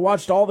Jerry I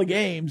watched all the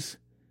games.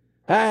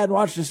 I hadn't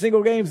watched a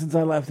single game since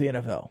I left the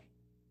NFL.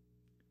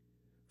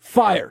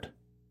 Fired.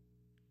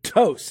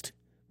 Toast.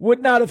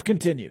 Would not have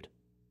continued.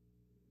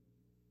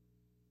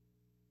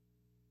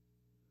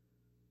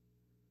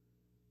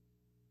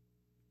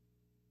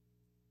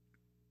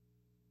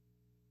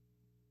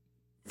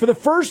 For the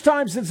first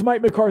time since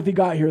Mike McCarthy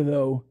got here,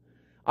 though,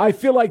 I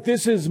feel like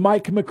this is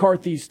Mike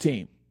McCarthy's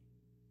team.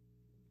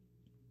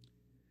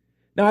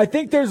 Now, I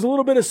think there's a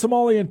little bit of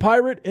Somalian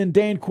pirate in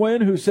Dan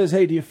Quinn who says,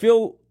 hey, I'm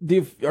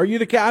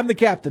the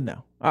captain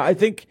now. I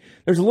think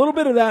there's a little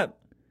bit of that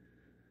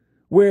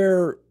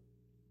where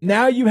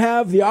now you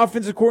have the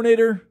offensive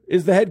coordinator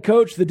is the head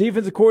coach, the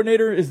defensive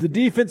coordinator is the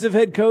defensive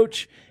head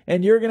coach,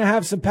 and you're going to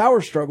have some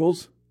power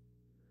struggles.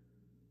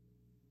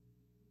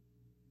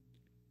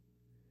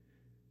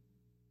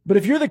 But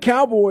if you're the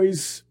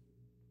Cowboys,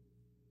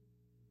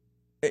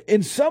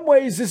 in some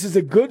ways this is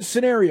a good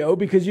scenario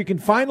because you can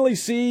finally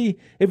see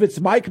if it's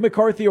Mike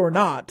McCarthy or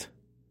not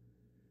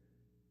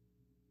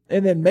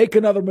and then make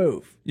another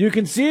move. You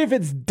can see if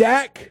it's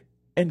Dak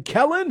and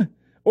Kellen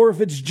or if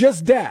it's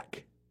just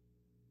Dak.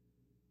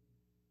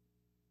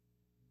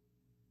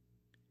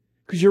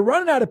 Because you're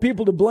running out of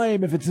people to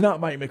blame if it's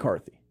not Mike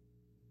McCarthy.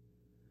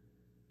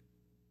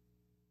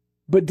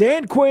 But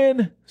Dan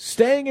Quinn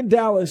staying in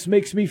Dallas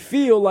makes me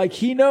feel like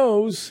he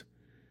knows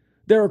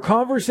there are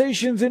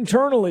conversations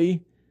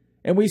internally,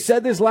 and we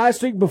said this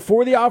last week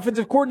before the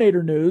offensive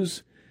coordinator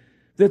news,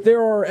 that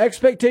there are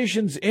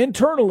expectations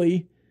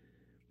internally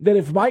that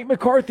if Mike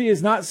McCarthy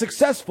is not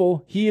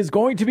successful, he is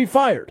going to be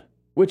fired,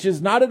 which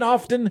is not an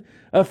often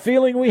a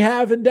feeling we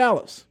have in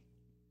Dallas.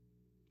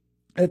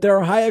 That there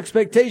are high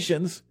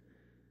expectations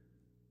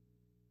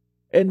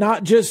and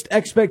not just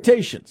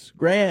expectations,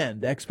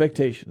 grand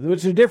expectations,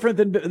 which are different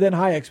than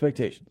high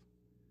expectations.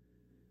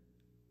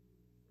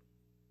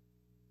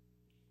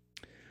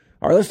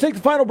 All right, let's take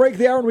the final break of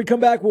the hour. When we come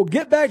back, we'll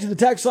get back to the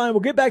text line.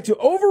 We'll get back to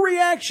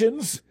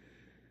overreactions.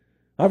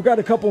 I've got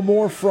a couple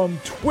more from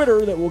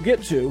Twitter that we'll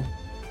get to.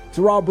 It's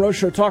the Rob Breaux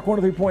Show, Talk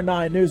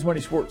 103.9, News,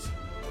 Money, Sports.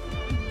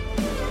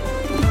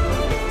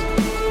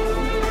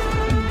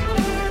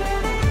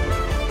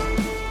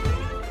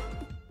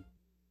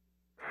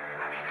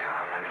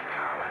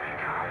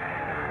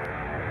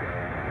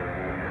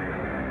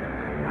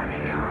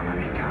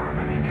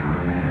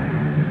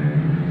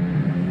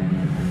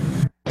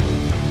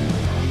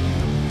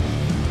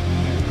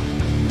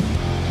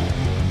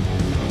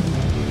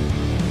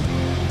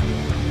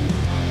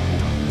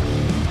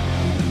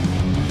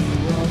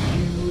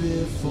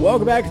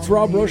 Welcome back. It's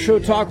Rob Breaux Show,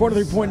 Talk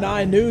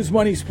 103.9, News,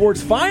 Money,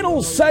 Sports.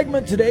 Final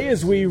segment today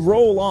as we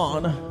roll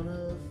on.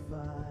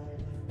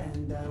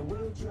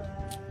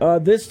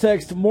 This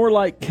text, more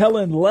like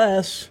Kellen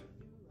less.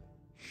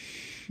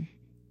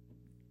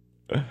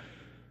 Ha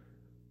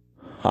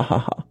ha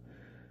ha.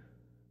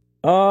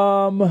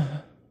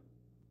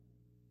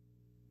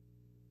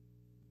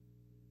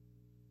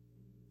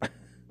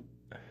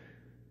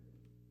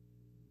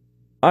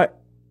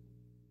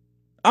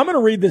 I'm going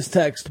to read this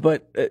text,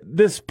 but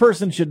this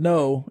person should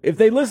know, if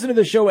they listen to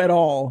the show at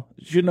all,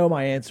 should know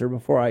my answer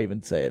before I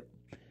even say it.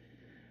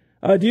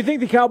 Do you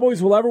think the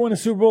Cowboys will ever win a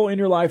Super Bowl in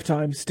your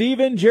lifetime?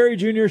 Steven, Jerry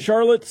Jr.,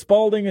 Charlotte,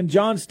 Spalding, and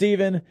John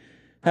Steven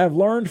have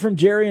learned from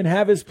Jerry and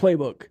have his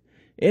playbook.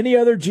 Any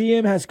other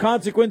GM has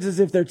consequences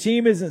if their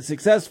team isn't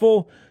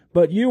successful,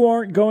 but you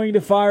aren't going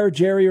to fire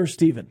Jerry or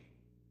Steven.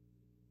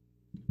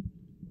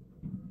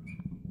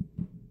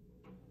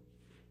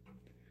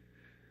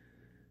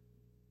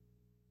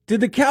 Did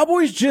the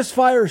Cowboys just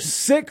fire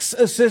 6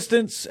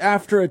 assistants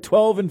after a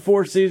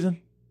 12-4 season?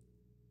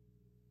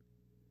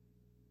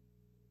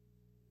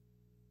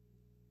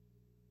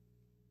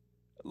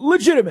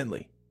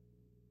 legitimately,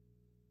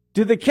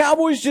 did the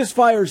Cowboys just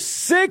fire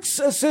 6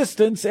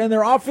 assistants and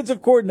their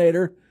offensive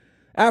coordinator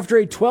after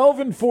a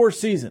 12-4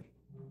 season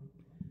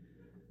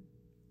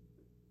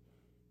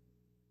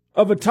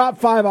of a top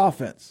 5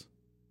 offense?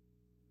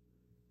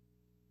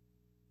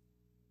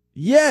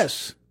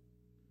 Yes.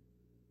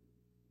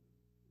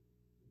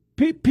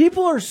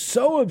 People are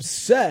so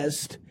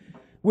obsessed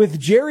with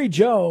Jerry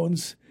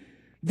Jones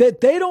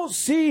that they don't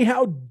see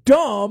how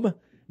dumb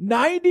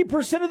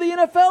 90% of the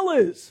NFL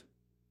is.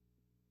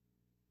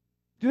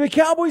 Do the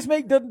Cowboys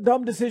make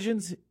dumb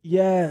decisions?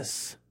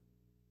 Yes.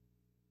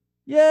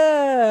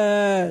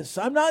 Yes.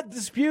 I'm not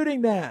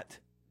disputing that.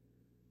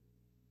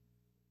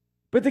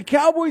 But the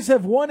Cowboys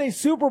have won a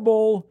Super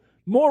Bowl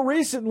more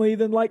recently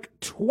than like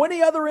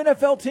 20 other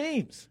NFL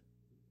teams.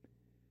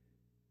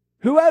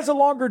 Who has a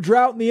longer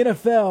drought in the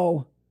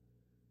NFL,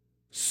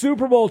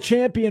 Super Bowl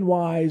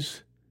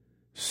champion-wise,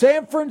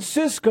 San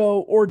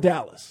Francisco or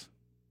Dallas?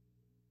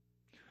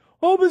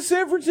 Oh, but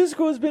San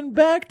Francisco has been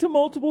back to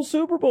multiple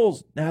Super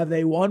Bowls. Have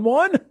they won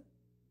one?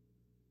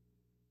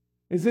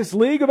 Is this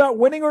league about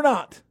winning or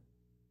not?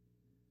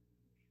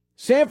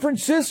 San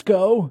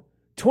Francisco,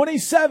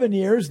 27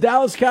 years.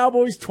 Dallas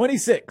Cowboys,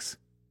 26.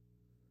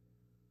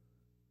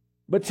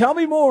 But tell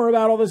me more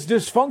about all this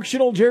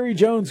dysfunctional Jerry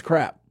Jones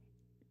crap.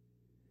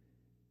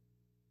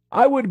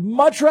 I would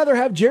much rather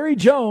have Jerry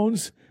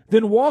Jones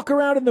than walk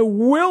around in the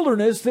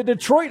wilderness that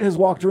Detroit has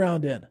walked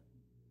around in.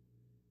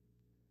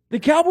 The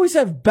Cowboys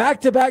have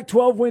back-to-back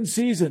 12-win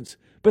seasons,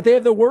 but they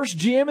have the worst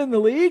GM in the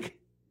league?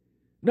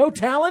 No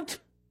talent?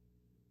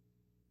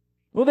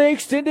 Well, they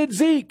extended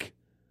Zeke.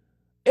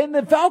 And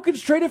the Falcons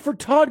traded for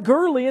Todd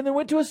Gurley and then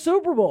went to a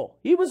Super Bowl.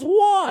 He was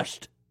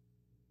washed.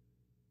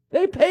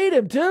 They paid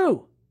him,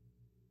 too.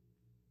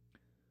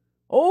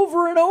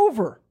 Over and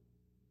over.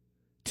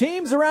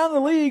 Teams around the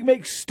league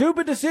make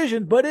stupid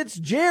decisions, but it's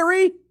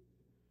Jerry.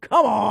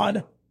 Come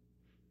on.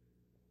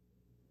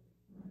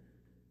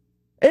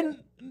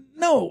 And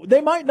no, they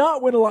might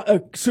not win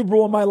a Super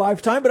Bowl in my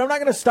lifetime, but I'm not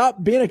going to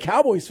stop being a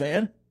Cowboys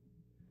fan.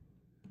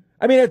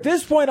 I mean, at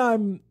this point,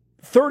 I'm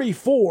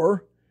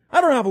 34. I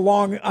don't know how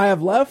long I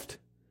have left.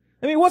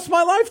 I mean, what's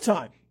my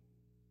lifetime?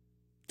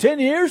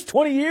 10 years?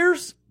 20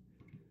 years?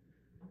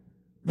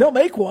 They'll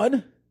make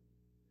one.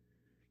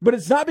 But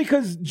it's not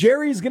because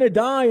Jerry's going to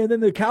die and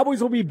then the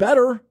Cowboys will be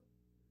better.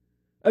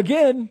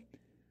 Again,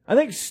 I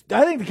think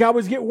the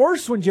Cowboys get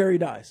worse when Jerry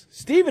dies.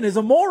 Steven is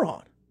a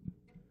moron.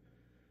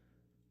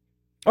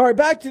 All right,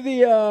 back to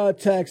the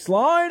text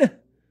line.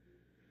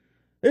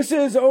 This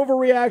is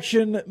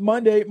Overreaction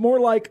Monday, more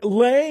like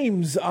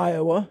Lames,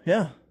 Iowa.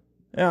 Yeah,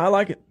 I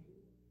like it.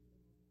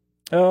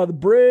 The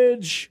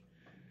bridge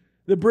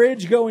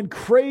going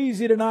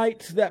crazy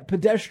tonight, that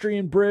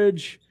pedestrian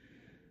bridge.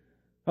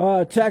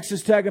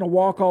 Texas Tech going to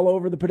walk all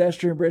over the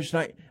pedestrian bridge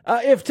tonight.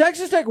 If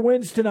Texas Tech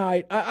wins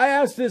tonight, I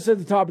asked this at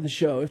the top of the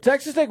show. If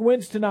Texas Tech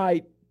wins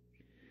tonight,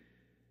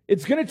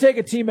 it's going to take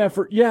a team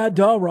effort. Yeah,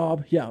 duh,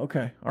 Rob. Yeah,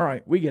 okay. All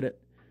right, we get it.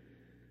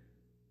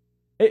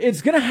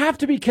 It's going to have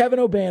to be Kevin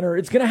O'Banner.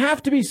 It's going to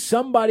have to be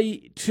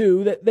somebody,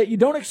 too, that you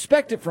don't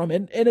expect it from.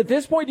 And at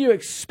this point, do you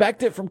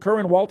expect it from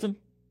Kerwin Walton?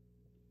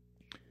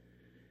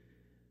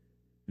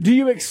 Do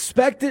you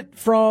expect it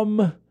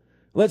from,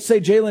 let's say,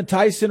 Jalen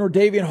Tyson or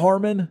Davian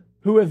Harmon,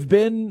 who have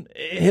been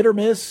hit or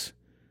miss?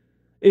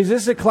 Is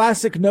this a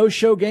classic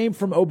no-show game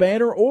from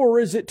O'Banner, or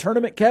is it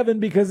Tournament Kevin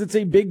because it's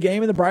a big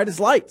game in the brightest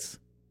lights?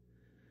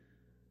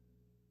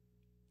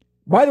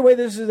 By the way,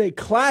 this is a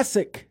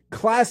classic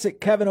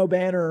Kevin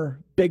O'Banner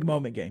big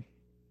moment game.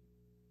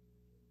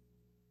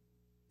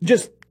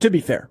 Just to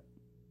be fair.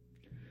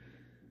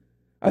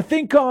 I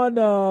think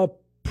on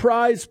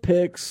Prize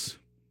Picks,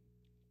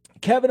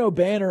 Kevin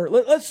O'Banner,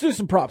 let's do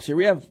some props here.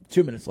 We have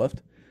 2 minutes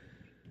left.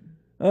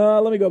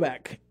 Let me go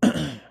back.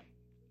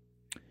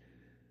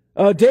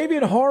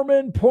 Davian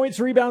Harmon, points,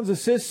 rebounds,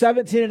 assists,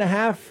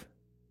 17.5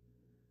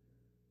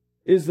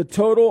 is the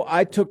total.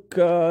 I took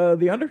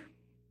the under.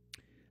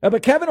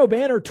 But Kevin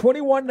O'Banner,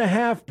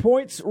 21.5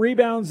 points,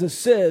 rebounds,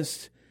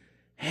 assists.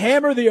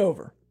 Hammer the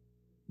over.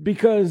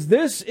 Because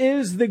this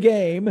is the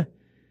game,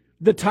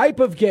 the type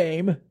of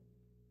game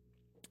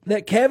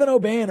that Kevin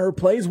O'Banner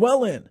plays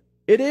well in.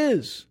 It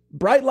is.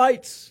 Bright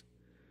lights.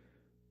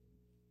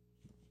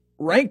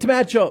 Ranked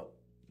matchup.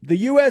 The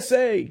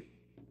USA.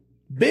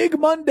 Big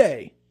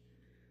Monday.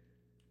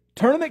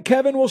 Tournament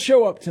Kevin will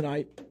show up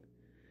tonight.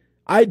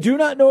 I do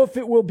not know if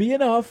it will be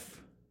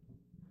enough.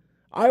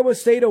 Iowa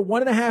State a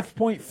 1.5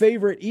 point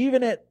favorite,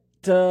 even at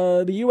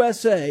the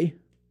USA.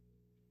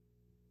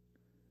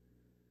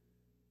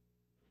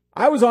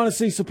 I was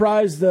honestly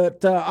surprised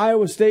that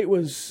Iowa State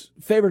was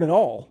favored at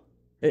all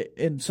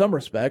in some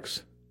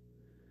respects.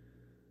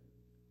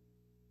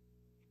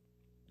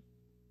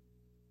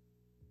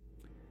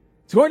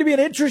 It's going to be an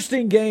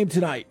interesting game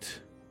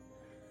tonight.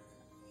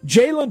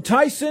 Jalen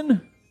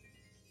Tyson,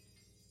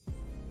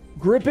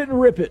 grip it and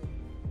rip it.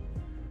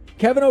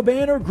 Kevin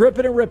O'Banner, grip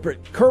it and rip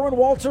it. Kerwin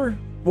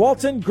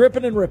Walton, grip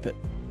it and rip it.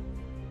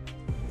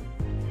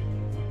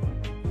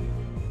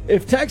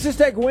 If Texas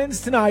Tech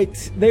wins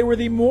tonight, they were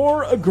the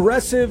more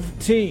aggressive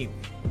team.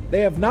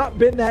 They have not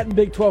been that in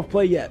Big 12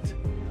 play yet.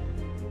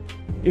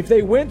 If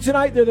they win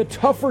tonight, they're the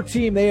tougher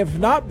team. They have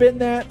not been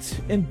that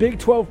in Big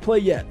 12 play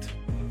yet.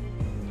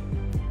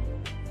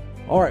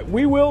 All right,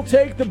 we will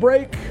take the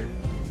break.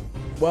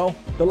 Well,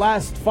 the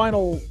last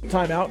final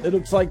timeout. It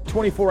looks like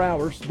 24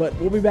 hours, but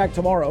we'll be back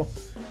tomorrow.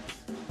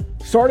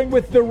 Starting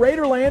with the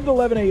Raiderland,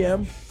 11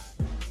 a.m.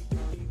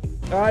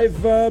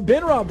 I've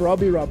been Rob Breaux. I'll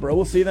be Rob Breaux.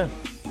 We'll see you then.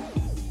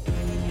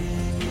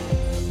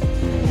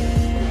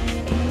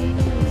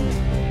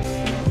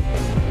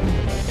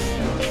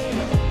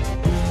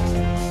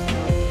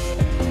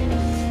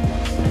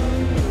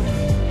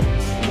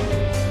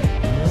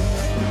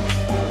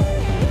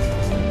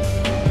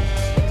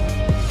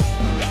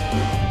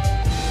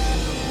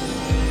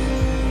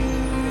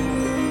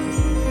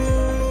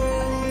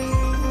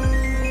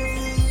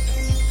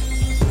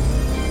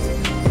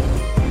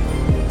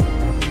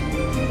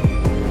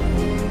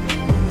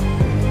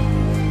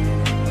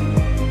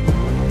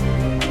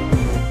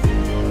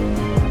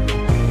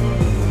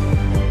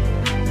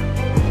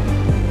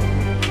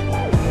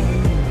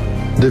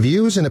 The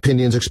views and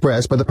opinions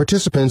expressed by the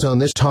participants on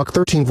this Talk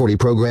 1340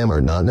 program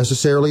are not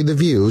necessarily the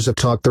views of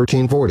Talk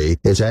 1340,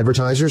 its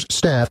advertisers,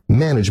 staff,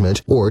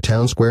 management, or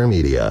Town Square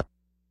Media.